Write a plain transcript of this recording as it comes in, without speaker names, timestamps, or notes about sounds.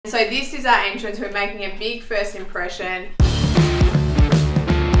So this is our entrance. We're making a big first impression.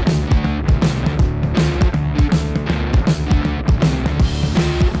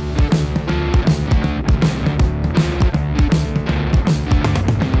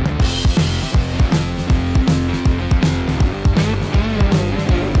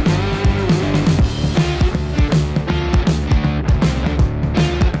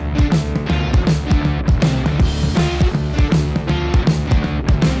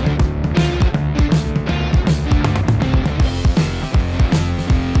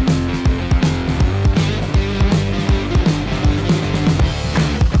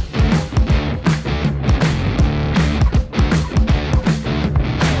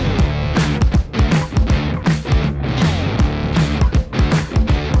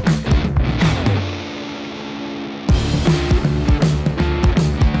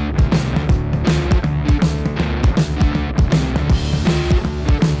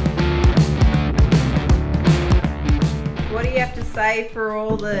 Say for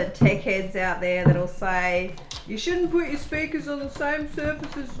all the tech heads out there that'll say you shouldn't put your speakers on the same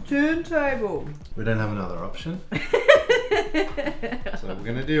surface as the turntable. We don't have another option. So we're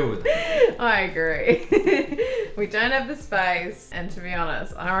gonna deal with it. I agree. We don't have the space, and to be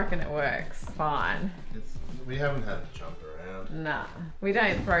honest, I reckon it works fine. We haven't had to jump around. Nah, we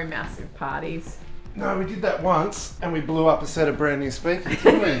don't throw massive parties. No, we did that once and we blew up a set of brand new speakers,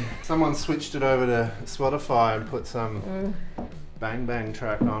 didn't we? Someone switched it over to Spotify and put some bang bang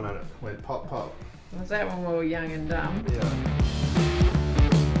track on and it went pop pop. Was that when we were young and dumb? Yeah.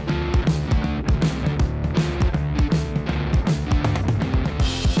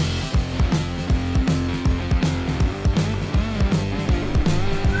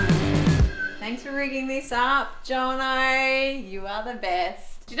 Thanks for rigging this up, Jonno. You are the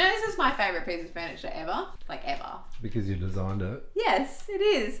best. Do you know this is my favourite piece of furniture ever? Like ever. Because you designed it? Yes, it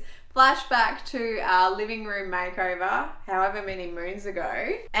is. Flashback to our living room makeover, however many moons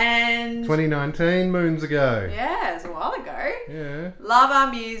ago. And 2019 moons ago. yeah, it was a while ago. Yeah. Love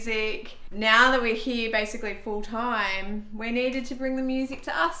our music. Now that we're here basically full time, we needed to bring the music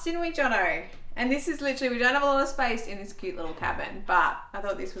to us, didn't we, Jonno? And this is literally, we don't have a lot of space in this cute little cabin, but I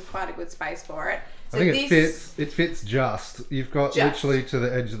thought this was quite a good space for it. So I think it fits just. You've got literally to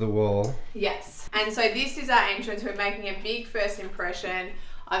the edge of the wall. Yes. And so this is our entrance. We're making a big first impression.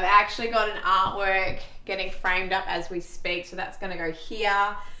 I've actually got an artwork getting framed up as we speak, so that's going to go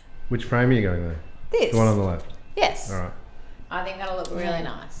here. Which frame are you going there? This. The one on the left? Yes. All right. I think that'll look really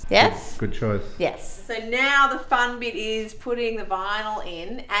nice. Yes? Good choice. Yes. So now the fun bit is putting the vinyl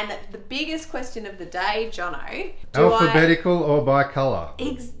in, and the biggest question of the day, Jonno. Alphabetical or by colour?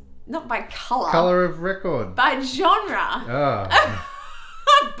 Not by colour. Colour of record. By genre. Ah.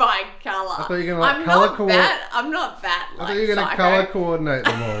 By colour. I thought you were going to like colour coordinate. I'm not that. I thought you were going to colour coordinate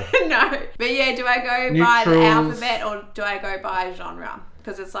them all. No. But yeah, do I go by the alphabet or do I go by genre?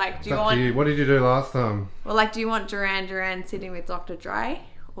 Because it's like, do you want... What did you do last time? Well, like, do you want Duran Duran sitting with Dr. Dre?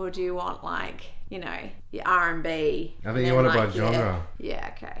 Or do you want, like, you know, your R&B? I think you want it by genre.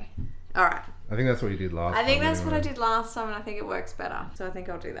 Yeah, okay. All right. I think that's what you did last time. I think that's what I did last time, and I think it works better. So I think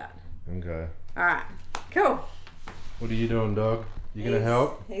I'll do that. Okay. All right. Cool. What are you doing, dog? You gonna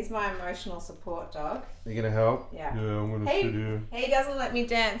help? He's my emotional support dog. You gonna help? Yeah. Yeah, I'm gonna sit here. He doesn't let me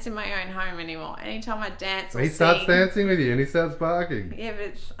dance in my own home anymore. Anytime I dance or he starts dancing with you and he starts barking. Yeah, but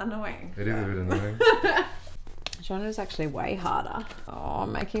it's annoying. It is a bit annoying. Genre's actually way harder. Oh,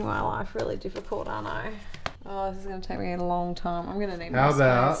 I'm making my life really difficult, aren't I? Oh, this is going to take me a long time. I'm going to need more space.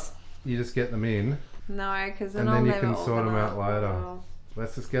 How about you just get them in? No, because then and then you can sort them out later. Oh.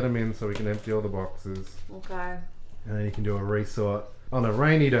 Let's just get them in so we can empty all the boxes. Okay. And then you can do a resort on a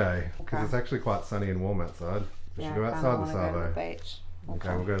rainy day because it's actually quite sunny and warm outside. We should go outside the Savo. Go to the beach.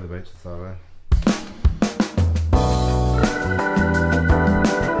 Okay, we'll go to the beach at Savo.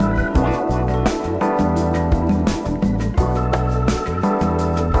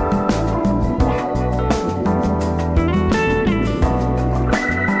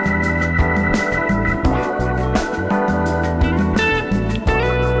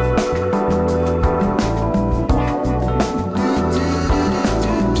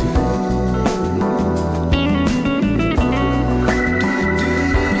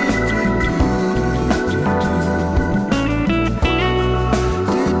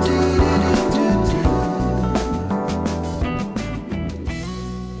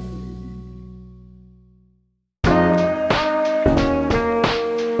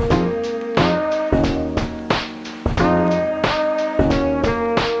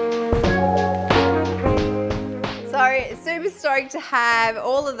 have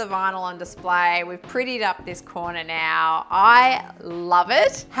all of the vinyl on display. We've prettied up this corner now. I love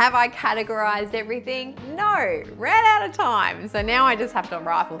it. Have I categorized everything? No, ran out of time. So now I just have to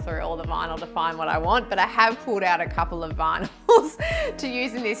rifle through all the vinyl to find what I want, but I have pulled out a couple of vinyls to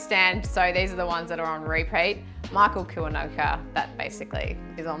use in this stand. So these are the ones that are on repeat. Michael Kiwanuka, that basically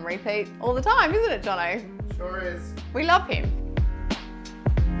is on repeat all the time, isn't it, Jonno? Sure is. We love him.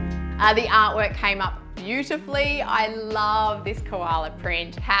 The artwork came up beautifully. I love this koala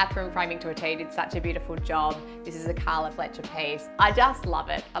print. Catherine Framing to a T did such a beautiful job. This is a Carla Fletcher piece. I just love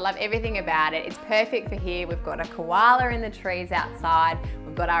it. I love everything about it. It's perfect for here. We've got a koala in the trees outside.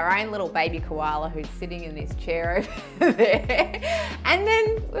 We've got our own little baby koala who's sitting in this chair over there. And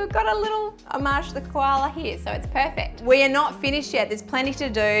then we've got a little homage to the koala here, so it's perfect. We are not finished yet. There's plenty to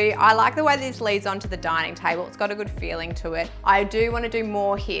do. I like the way this leads onto the dining table. It's got a good feeling to it. I do want to do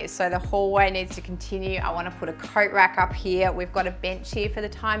more here, so the hallway needs to continue. I want to put a coat rack up here. We've got a bench here for the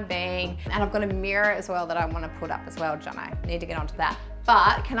time being. And I've got a mirror as well that I want to put up as well, Jonno. Need to get onto that.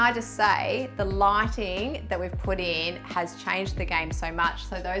 But can I just say, the lighting that we've put in has changed the game so much.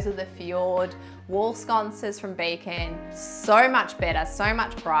 So those are the Fjord wall sconces from Beacon. So much better, so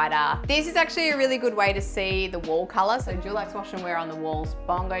much brighter. This is actually a really good way to see the wall color. So Dulux Wash and Wear on the walls,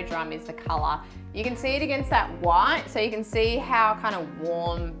 Bongo Drum is the color. You can see it against that white, so you can see how kind of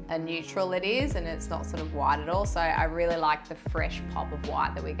warm and neutral it is, and it's not sort of white at all. So I really like the fresh pop of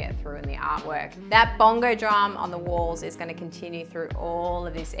white that we get through in the artwork. That bongo drum on the walls is going to continue through all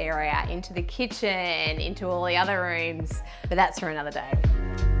of this area, into the kitchen, into all the other rooms, but that's for another day.